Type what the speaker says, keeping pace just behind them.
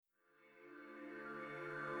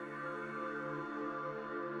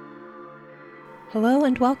Hello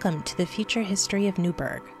and welcome to the Future History of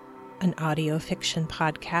Newburgh, an audio fiction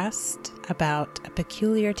podcast about a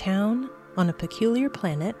peculiar town on a peculiar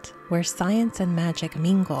planet where science and magic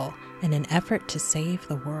mingle in an effort to save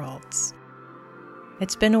the worlds.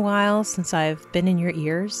 It's been a while since I've been in your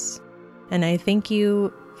ears, and I thank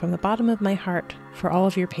you from the bottom of my heart for all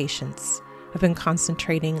of your patience. I've been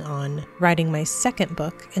concentrating on writing my second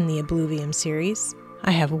book in the Oblivium series.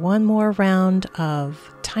 I have one more round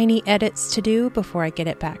of tiny edits to do before I get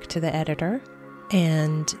it back to the editor.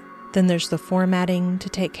 And then there's the formatting to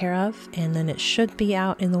take care of, and then it should be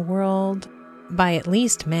out in the world by at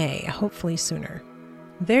least May, hopefully sooner.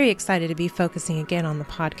 I'm very excited to be focusing again on the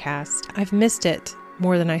podcast. I've missed it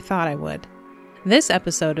more than I thought I would. This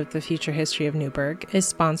episode of The Future History of Newburgh is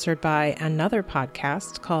sponsored by another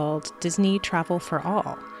podcast called Disney Travel for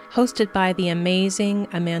All, hosted by the amazing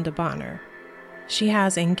Amanda Bonner. She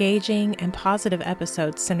has engaging and positive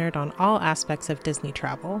episodes centered on all aspects of Disney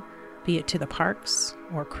travel, be it to the parks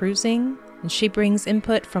or cruising, and she brings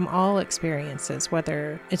input from all experiences,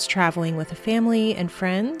 whether it's traveling with a family and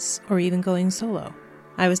friends or even going solo.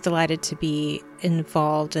 I was delighted to be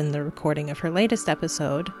involved in the recording of her latest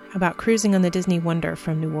episode about cruising on the Disney Wonder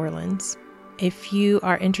from New Orleans. If you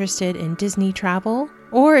are interested in Disney travel,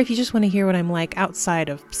 or if you just want to hear what I'm like outside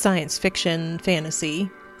of science fiction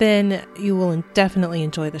fantasy, then you will definitely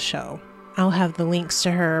enjoy the show. I'll have the links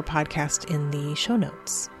to her podcast in the show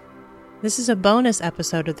notes. This is a bonus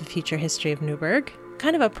episode of The Future History of Newburgh,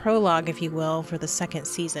 kind of a prologue, if you will, for the second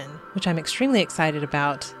season, which I'm extremely excited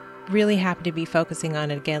about. Really happy to be focusing on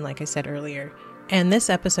it again, like I said earlier. And this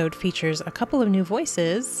episode features a couple of new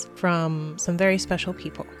voices from some very special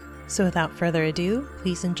people. So without further ado,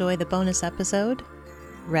 please enjoy the bonus episode,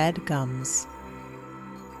 Red Gums.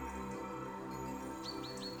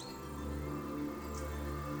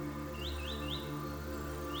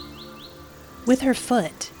 With her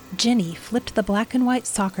foot, Ginny flipped the black and white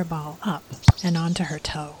soccer ball up and onto her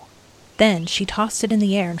toe. Then she tossed it in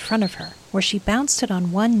the air in front of her, where she bounced it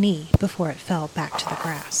on one knee before it fell back to the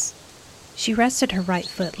grass. She rested her right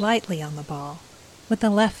foot lightly on the ball, with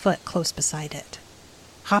the left foot close beside it.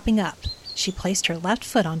 Hopping up, she placed her left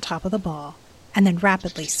foot on top of the ball, and then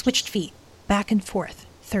rapidly switched feet back and forth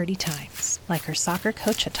 30 times, like her soccer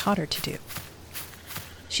coach had taught her to do.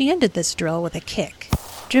 She ended this drill with a kick,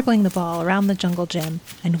 dribbling the ball around the jungle gym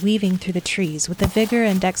and weaving through the trees with a vigor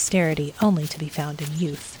and dexterity only to be found in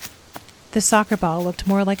youth. The soccer ball looked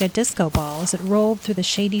more like a disco ball as it rolled through the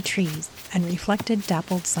shady trees and reflected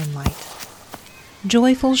dappled sunlight.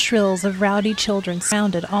 Joyful shrills of rowdy children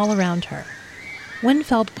sounded all around her.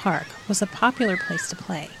 Winfeld Park was a popular place to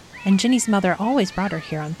play, and Ginny's mother always brought her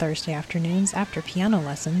here on Thursday afternoons after piano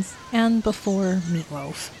lessons and before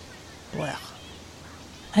meatloaf. Blech.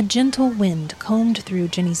 A gentle wind combed through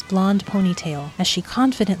Ginny's blonde ponytail as she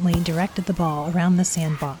confidently directed the ball around the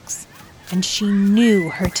sandbox. And she knew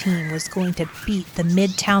her team was going to beat the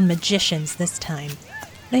Midtown Magicians this time.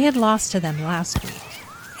 They had lost to them last week,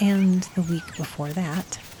 and the week before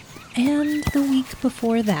that, and the week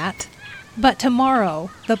before that. But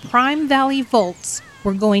tomorrow, the Prime Valley Volts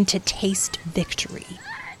were going to taste victory.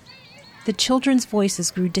 The children's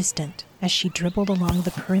voices grew distant as she dribbled along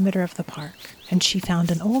the perimeter of the park, and she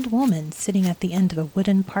found an old woman sitting at the end of a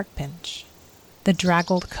wooden park bench. The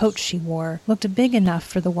draggled coat she wore looked big enough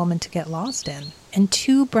for the woman to get lost in, and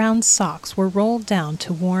 2 brown socks were rolled down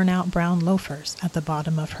to worn-out brown loafers at the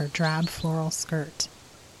bottom of her drab floral skirt.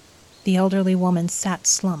 The elderly woman sat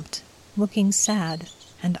slumped, looking sad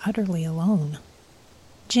and utterly alone.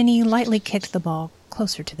 Ginny lightly kicked the ball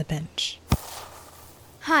closer to the bench.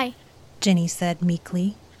 "Hi," Ginny said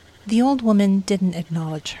meekly. The old woman didn't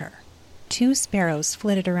acknowledge her. 2 sparrows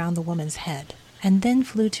flitted around the woman's head and then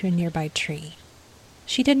flew to a nearby tree.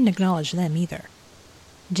 She didn't acknowledge them either.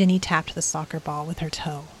 Ginny tapped the soccer ball with her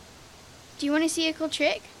toe. "Do you want to see a cool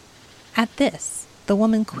trick?" At this, the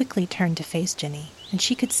woman quickly turned to face Ginny, and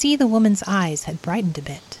she could see the woman's eyes had brightened a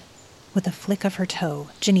bit. With a flick of her toe,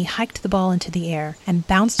 Ginny hiked the ball into the air and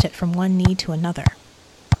bounced it from one knee to another.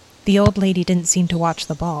 The old lady didn't seem to watch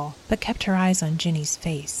the ball, but kept her eyes on Ginny's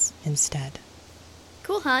face instead.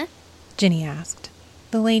 "Cool, huh?" Ginny asked.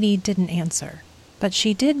 The lady didn't answer, but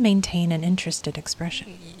she did maintain an interested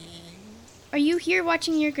expression. "Are you here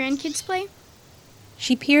watching your grandkids play?"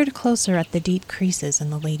 She peered closer at the deep creases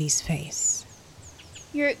in the lady's face.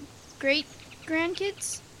 "Your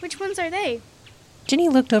great-grandkids? Which ones are they?" Ginny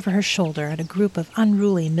looked over her shoulder at a group of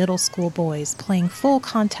unruly middle school boys playing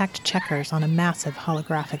full-contact checkers on a massive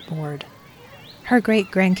holographic board. Her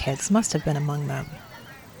great-grandkids must have been among them.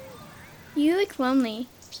 "You look lonely.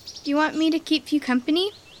 Do you want me to keep you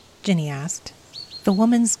company?" Ginny asked. The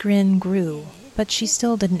woman's grin grew, but she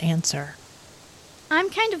still didn't answer. I'm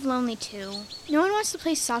kind of lonely too. No one wants to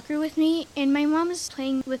play soccer with me, and my mom is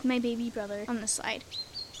playing with my baby brother on the slide.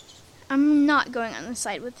 I'm not going on the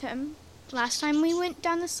slide with him. Last time we went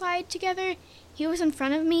down the slide together, he was in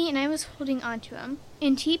front of me and I was holding on to him,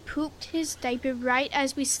 and he pooped his diaper right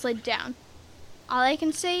as we slid down. All I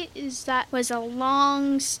can say is that was a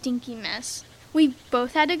long, stinky mess. We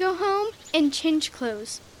both had to go home and change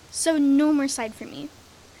clothes, so no more slide for me.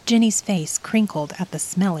 Ginny's face crinkled at the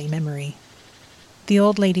smelly memory. The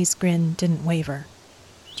old lady's grin didn't waver.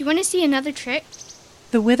 Do you want to see another trick?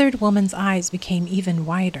 The withered woman's eyes became even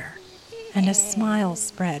wider, and a smile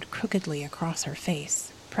spread crookedly across her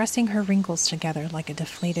face, pressing her wrinkles together like a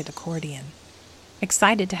deflated accordion.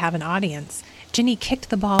 Excited to have an audience, Ginny kicked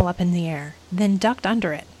the ball up in the air, then ducked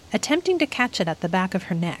under it, attempting to catch it at the back of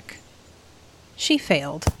her neck. She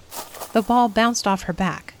failed. The ball bounced off her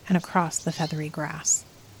back and across the feathery grass.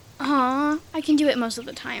 Aw, I can do it most of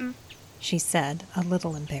the time, she said, a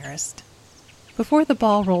little embarrassed. Before the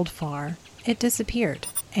ball rolled far, it disappeared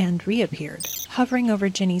and reappeared, hovering over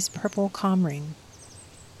Ginny's purple comm ring.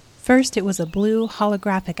 First it was a blue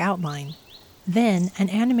holographic outline, then an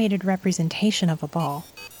animated representation of a ball,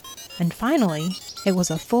 and finally it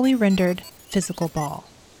was a fully rendered physical ball.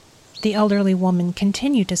 The elderly woman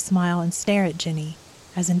continued to smile and stare at Ginny,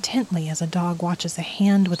 as intently as a dog watches a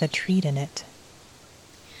hand with a treat in it.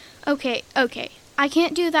 Okay, I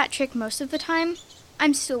can't do that trick most of the time.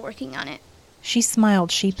 I'm still working on it. She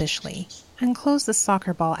smiled sheepishly and closed the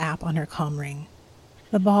soccer ball app on her comm ring.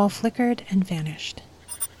 The ball flickered and vanished.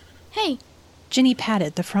 Hey! Ginny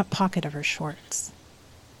patted the front pocket of her shorts.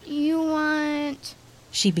 You want...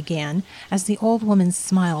 she began, as the old woman's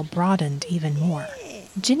smile broadened even more.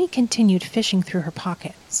 Ginny continued fishing through her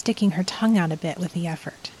pocket, sticking her tongue out a bit with the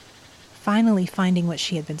effort. Finally finding what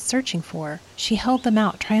she had been searching for, she held them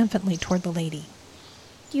out triumphantly toward the lady.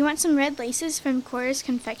 Do you want some red laces from Cora's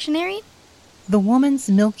confectionery? The woman's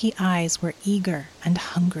milky eyes were eager and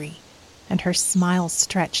hungry, and her smile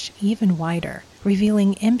stretched even wider,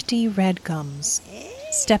 revealing empty red gums.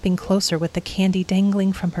 Stepping closer with the candy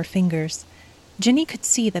dangling from her fingers, Ginny could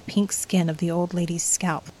see the pink skin of the old lady's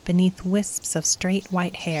scalp beneath wisps of straight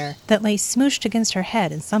white hair that lay smooshed against her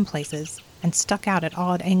head in some places and stuck out at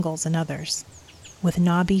odd angles in others. With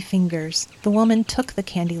knobby fingers, the woman took the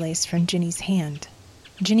candy lace from Ginny's hand.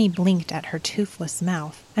 Ginny blinked at her toothless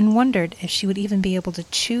mouth and wondered if she would even be able to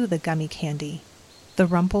chew the gummy candy. The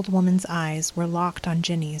rumpled woman's eyes were locked on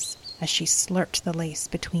Ginny's as she slurped the lace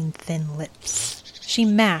between thin lips. She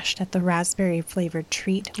mashed at the raspberry-flavored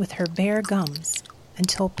treat with her bare gums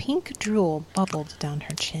until pink drool bubbled down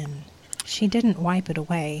her chin. She didn't wipe it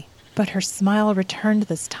away, but her smile returned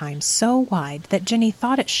this time so wide that Ginny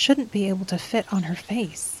thought it shouldn't be able to fit on her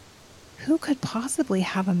face. Who could possibly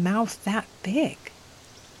have a mouth that big?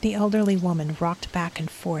 The elderly woman rocked back and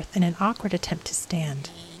forth in an awkward attempt to stand.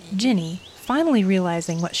 Ginny, finally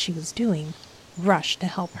realizing what she was doing, rushed to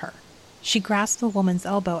help her. She grasped the woman's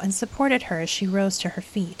elbow and supported her as she rose to her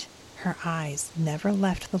feet. Her eyes never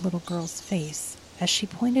left the little girl's face as she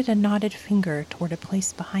pointed a knotted finger toward a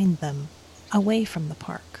place behind them, away from the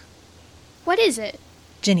park. What is it?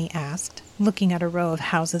 Ginny asked, looking at a row of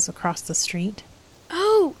houses across the street.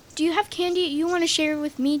 Oh, do you have candy you want to share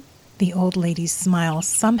with me? The old lady's smile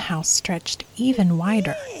somehow stretched even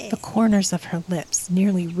wider, the corners of her lips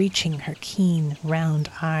nearly reaching her keen, round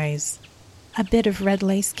eyes. A bit of red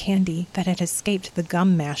lace candy that had escaped the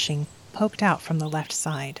gum mashing poked out from the left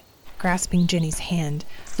side. Grasping Ginny's hand,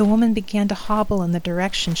 the woman began to hobble in the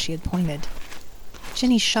direction she had pointed.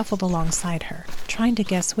 Ginny shuffled alongside her, trying to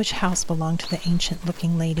guess which house belonged to the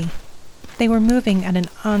ancient-looking lady. They were moving at an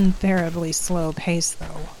unbearably slow pace,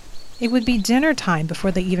 though. It would be dinner time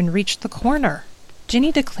before they even reached the corner.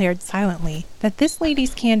 Ginny declared silently that this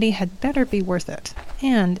lady's candy had better be worth it,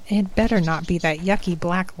 and it had better not be that yucky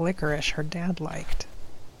black licorice her dad liked.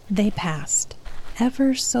 They passed,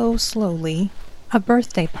 ever so slowly, a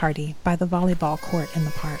birthday party by the volleyball court in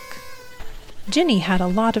the park. Ginny had a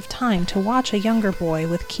lot of time to watch a younger boy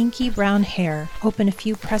with kinky brown hair open a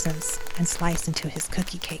few presents and slice into his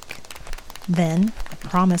cookie cake. Then a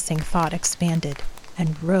promising thought expanded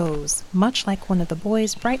and rose, much like one of the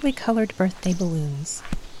boy's brightly colored birthday balloons.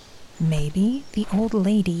 Maybe the old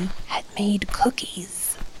lady had made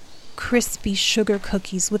cookies. Crispy sugar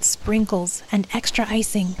cookies with sprinkles and extra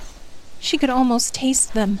icing. She could almost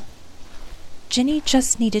taste them. Ginny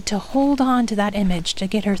just needed to hold on to that image to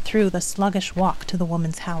get her through the sluggish walk to the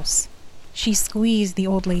woman's house. She squeezed the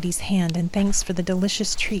old lady's hand in thanks for the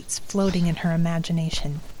delicious treats floating in her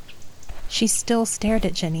imagination. She still stared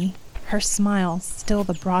at Ginny, her smile still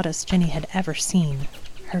the broadest Ginny had ever seen.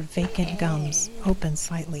 her vacant gums open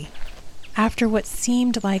slightly. After what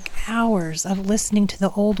seemed like hours of listening to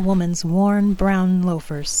the old woman's worn brown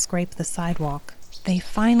loafers scrape the sidewalk, they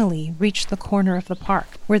finally reached the corner of the park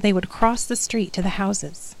where they would cross the street to the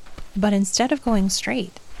houses. But instead of going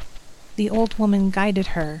straight, the old woman guided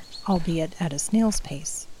her, albeit at a snail's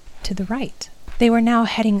pace, to the right. They were now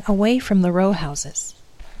heading away from the row houses.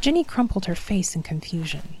 Ginny crumpled her face in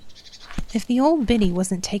confusion. If the old biddy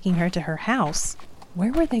wasn't taking her to her house,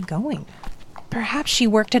 where were they going? Perhaps she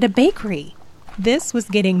worked at a bakery. This was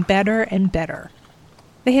getting better and better.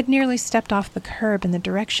 They had nearly stepped off the curb in the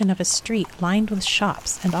direction of a street lined with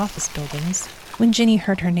shops and office buildings when Ginny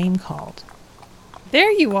heard her name called.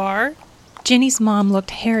 There you are! Ginny's mom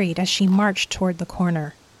looked harried as she marched toward the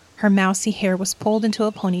corner. Her mousy hair was pulled into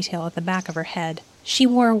a ponytail at the back of her head. She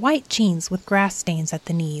wore white jeans with grass stains at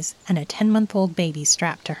the knees and a 10-month-old baby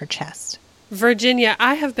strapped to her chest. Virginia,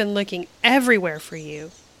 I have been looking everywhere for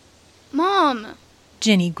you. Mom!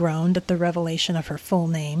 Ginny groaned at the revelation of her full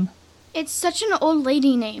name. It's such an old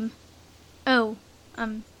lady name. Oh,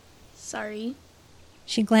 sorry.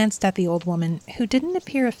 She glanced at the old woman, who didn't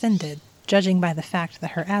appear offended, judging by the fact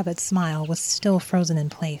that her avid smile was still frozen in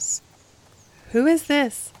place. Who is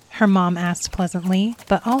this? Her mom asked pleasantly,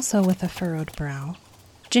 but also with a furrowed brow.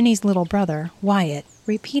 Ginny's little brother, Wyatt,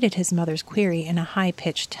 repeated his mother's query in a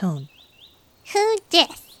high-pitched tone. Who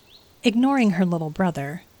dis? Ignoring her little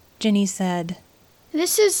brother, Ginny said,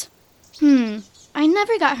 This is... I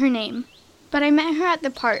never got her name, but I met her at the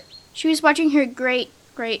park. She was watching her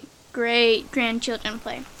great-great-great-grandchildren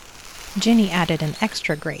play. Ginny added an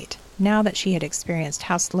extra great, now that she had experienced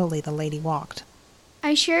how slowly the lady walked.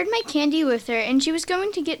 I shared my candy with her, and she was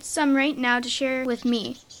going to get some right now to share with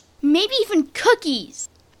me. Maybe even cookies!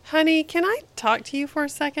 Honey, can I talk to you for a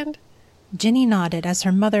second? Ginny nodded as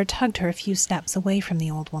her mother tugged her a few steps away from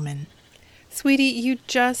the old woman. Sweetie, you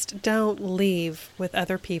just don't leave with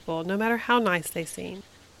other people, no matter how nice they seem.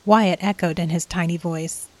 Wyatt echoed in his tiny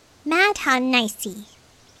voice. Mad how nicey.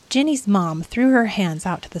 Ginny's mom threw her hands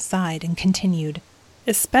out to the side and continued,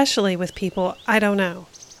 Especially with people I don't know.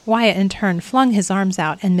 Wyatt in turn flung his arms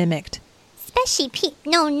out and mimicked, Specially Pete,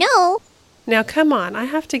 no. Now come on, I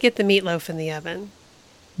have to get the meatloaf in the oven.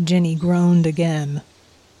 Ginny groaned again.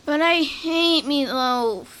 But I hate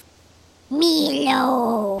meatloaf.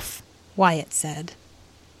 Meatloaf. Wyatt said.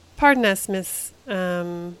 Pardon us, Miss,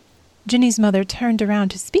 Ginny's mother turned around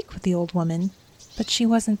to speak with the old woman, but she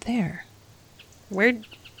wasn't there. Where'd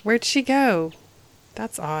she go?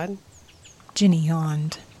 That's odd. Ginny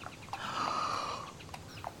yawned.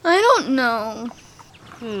 I don't know.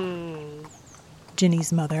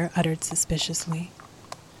 Ginny's mother uttered suspiciously.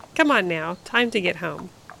 Come on now, time to get home.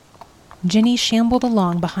 Ginny shambled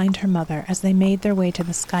along behind her mother as they made their way to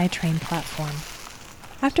the SkyTrain platform.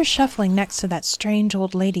 After shuffling next to that strange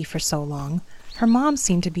old lady for so long, her mom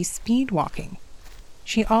seemed to be speed walking.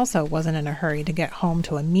 She also wasn't in a hurry to get home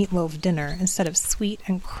to a meatloaf dinner instead of sweet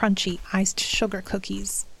and crunchy iced sugar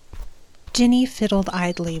cookies. Ginny fiddled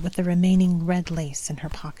idly with the remaining red lace in her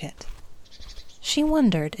pocket. She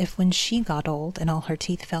wondered if when she got old and all her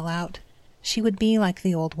teeth fell out, she would be like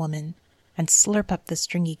the old woman and slurp up the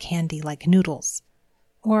stringy candy like noodles,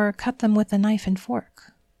 or cut them with a knife and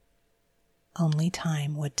fork. Only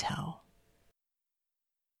time would tell.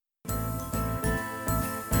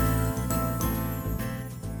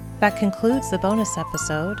 That concludes the bonus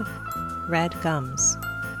episode, Red Gums.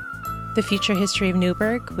 The Future History of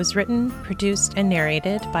Newburgh was written, produced, and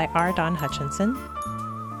narrated by R. Don Hutchinson.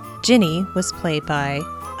 Ginny was played by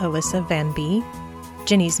Alyssa Van Bee.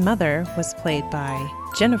 Ginny's mother was played by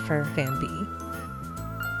Jennifer Van Bee.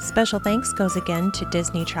 Special thanks goes again to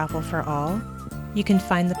Disney Travel for All. You can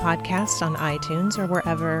find the podcast on iTunes or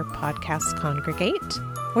wherever podcasts congregate,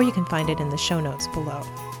 or you can find it in the show notes below.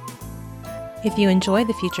 If you enjoy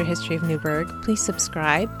The Future History of Newburgh, please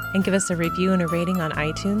subscribe and give us a review and a rating on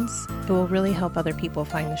iTunes. It will really help other people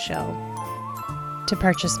find the show. To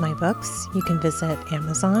purchase my books, you can visit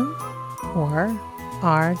Amazon or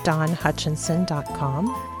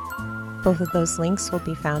rdonhutchinson.com. Both of those links will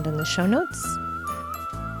be found in the show notes.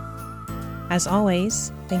 As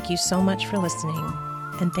always, thank you so much for listening,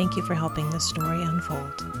 and thank you for helping the story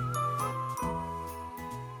unfold.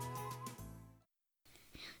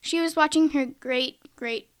 She was watching her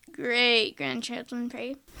great-great-great-grandchildren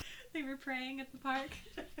play. They were praying at the park.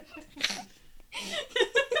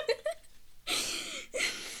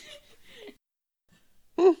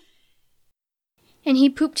 And he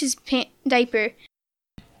pooped his diaper.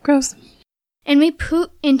 Gross. And he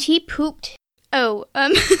pooped. Oh,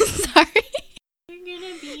 sorry. You're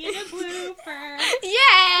gonna be in a blooper.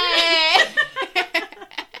 Yeah!